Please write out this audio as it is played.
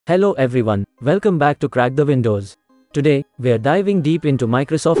Hello everyone, welcome back to Crack the Windows. Today, we are diving deep into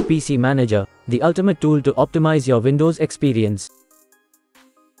Microsoft PC Manager, the ultimate tool to optimize your Windows experience.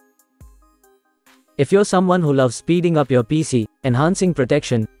 If you're someone who loves speeding up your PC, enhancing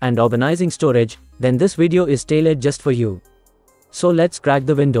protection, and organizing storage, then this video is tailored just for you. So let's crack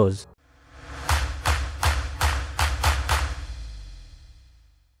the Windows.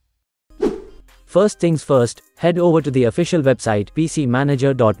 First things first, head over to the official website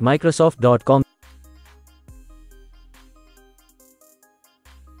pcmanager.microsoft.com.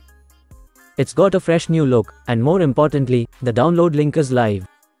 It's got a fresh new look, and more importantly, the download link is live.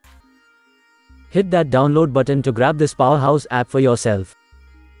 Hit that download button to grab this powerhouse app for yourself.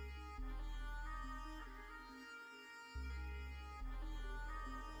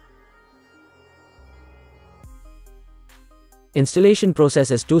 Installation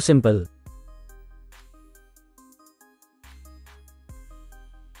process is too simple.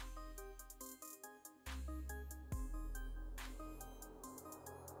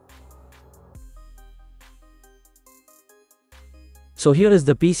 So here is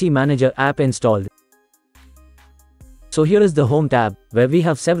the PC Manager app installed. So here is the Home tab, where we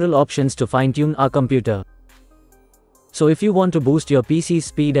have several options to fine-tune our computer. So if you want to boost your PC's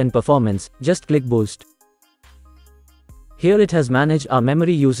speed and performance, just click Boost. Here it has managed our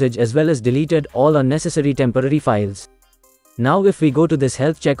memory usage as well as deleted all unnecessary temporary files. Now if we go to this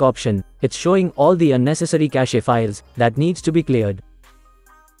Health Check option, it's showing all the unnecessary cache files that needs to be cleared.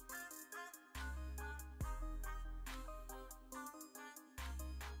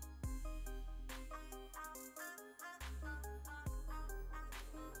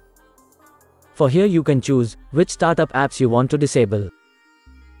 For here you can choose which startup apps you want to disable.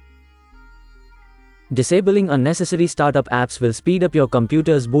 Disabling unnecessary startup apps will speed up your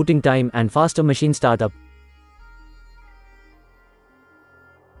computer's booting time and faster machine startup.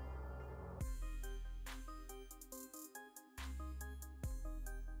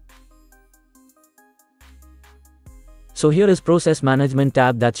 So here is Process Management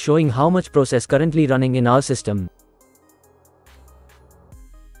tab that's showing how much process currently running in our system.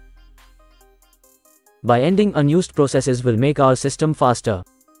 By ending unused processes will make our system faster.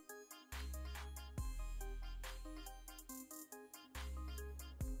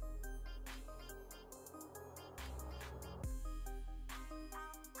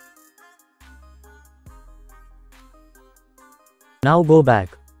 Now go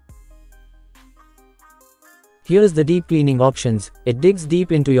back. Here is the deep cleaning options. It digs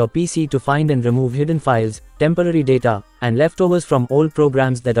deep into your PC to find and remove hidden files, temporary data, and leftovers from old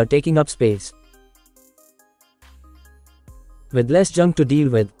programs that are taking up space. With less junk to deal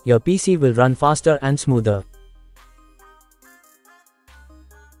with, your PC will run faster and smoother.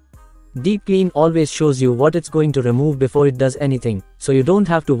 Deep Clean always shows you what it's going to remove before it does anything, so you don't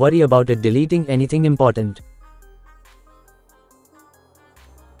have to worry about it deleting anything important.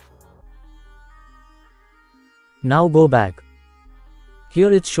 Now go back.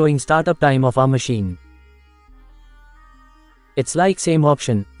 Here it's showing startup time of our machine. It's like same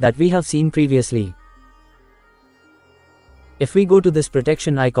option that we have seen previously. If we go to this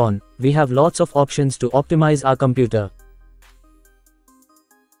protection icon, we have lots of options to optimize our computer.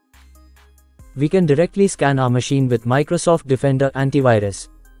 We can directly scan our machine with Microsoft Defender antivirus.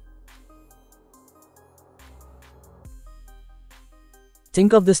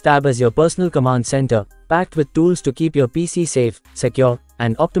 Think of this tab as your personal command center, packed with tools to keep your PC safe, secure,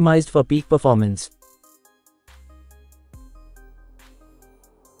 and optimized for peak performance.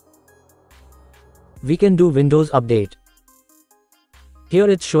 We can do Windows Update. Here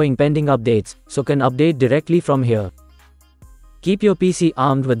it's showing pending updates, so can update directly from here. Keep your PC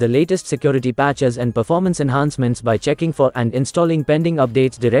armed with the latest security patches and performance enhancements by checking for and installing pending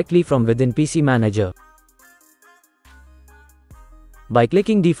updates directly from within PC Manager. By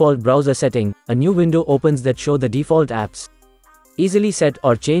clicking Default Browser Setting, a new window opens that show the default apps. Easily set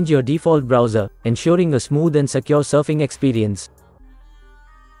or change your default browser, ensuring a smooth and secure surfing experience.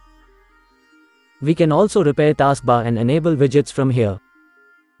 We can also repair taskbar and enable widgets from here.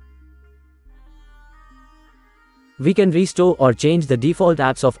 We can restore or change the default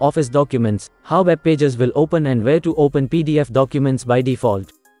apps of Office documents, how web pages will open and where to open PDF documents by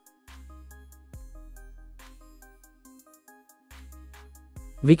default.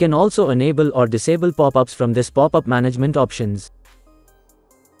 We can also enable or disable pop-ups from this pop-up management options.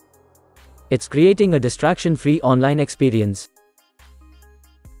 It's creating a distraction-free online experience.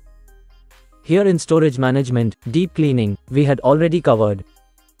 Here in Storage Management, Deep Cleaning, we had already covered.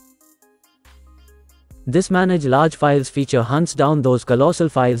 This Manage Large Files feature hunts down those colossal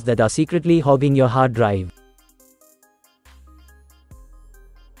files that are secretly hogging your hard drive.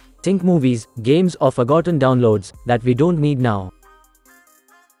 Think movies, games or forgotten downloads that we don't need now.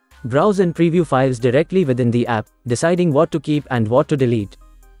 Browse and preview files directly within the app, deciding what to keep and what to delete.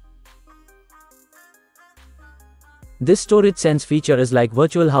 This storage sense feature is like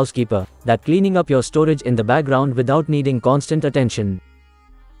virtual housekeeper, that cleaning up your storage in the background without needing constant attention.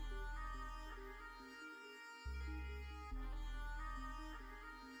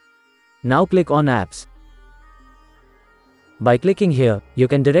 Now click on Apps. By clicking here, you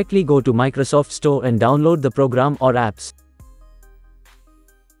can directly go to Microsoft Store and download the program or apps.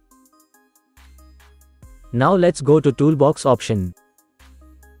 Now let's go to Toolbox option.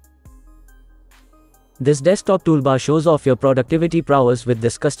 This desktop toolbar shows off your productivity prowess with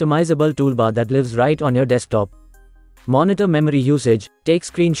this customizable toolbar that lives right on your desktop. Monitor memory usage, take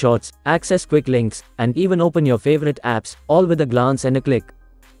screenshots, access quick links, and even open your favorite apps, all with a glance and a click.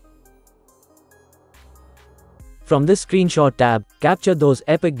 From this screenshot tab, capture those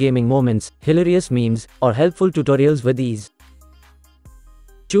epic gaming moments, hilarious memes, or helpful tutorials with ease.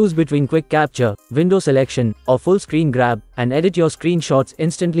 Choose between quick capture, window selection, or full screen grab, and edit your screenshots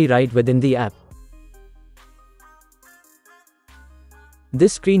instantly right within the app.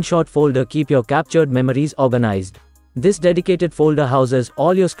 This screenshot folder keeps your captured memories organized. This dedicated folder houses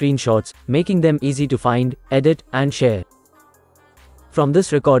all your screenshots, making them easy to find, edit, and share. From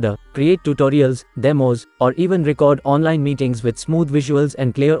this recorder, create tutorials, demos, or even record online meetings with smooth visuals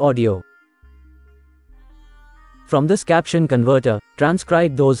and clear audio. From this caption converter,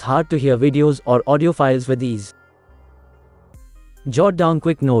 transcribe those hard-to-hear videos or audio files with ease. Jot down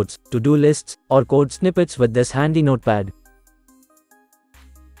quick notes, to-do lists, or code snippets with this handy notepad.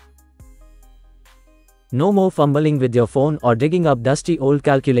 No more fumbling with your phone or digging up dusty old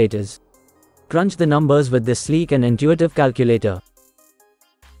calculators. Crunch the numbers with this sleek and intuitive calculator.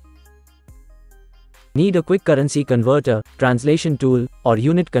 Need a quick currency converter, translation tool, or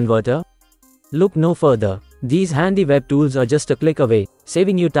unit converter? Look no further. These handy web tools are just a click away,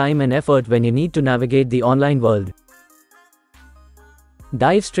 saving you time and effort when you need to navigate the online world.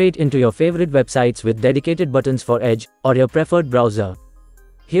 Dive straight into your favorite websites with dedicated buttons for Edge or your preferred browser.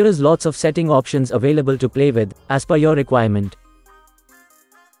 Here is lots of setting options available to play with, as per your requirement.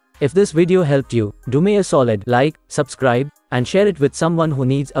 If this video helped you, do me a solid like, subscribe, and share it with someone who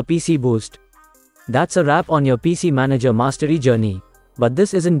needs a PC boost. That's a wrap on your PC Manager mastery journey. But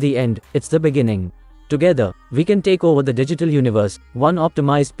this isn't the end, it's the beginning. Together, we can take over the digital universe, one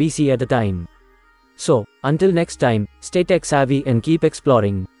optimized PC at a time. So, until next time, stay tech savvy and keep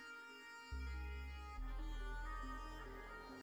exploring.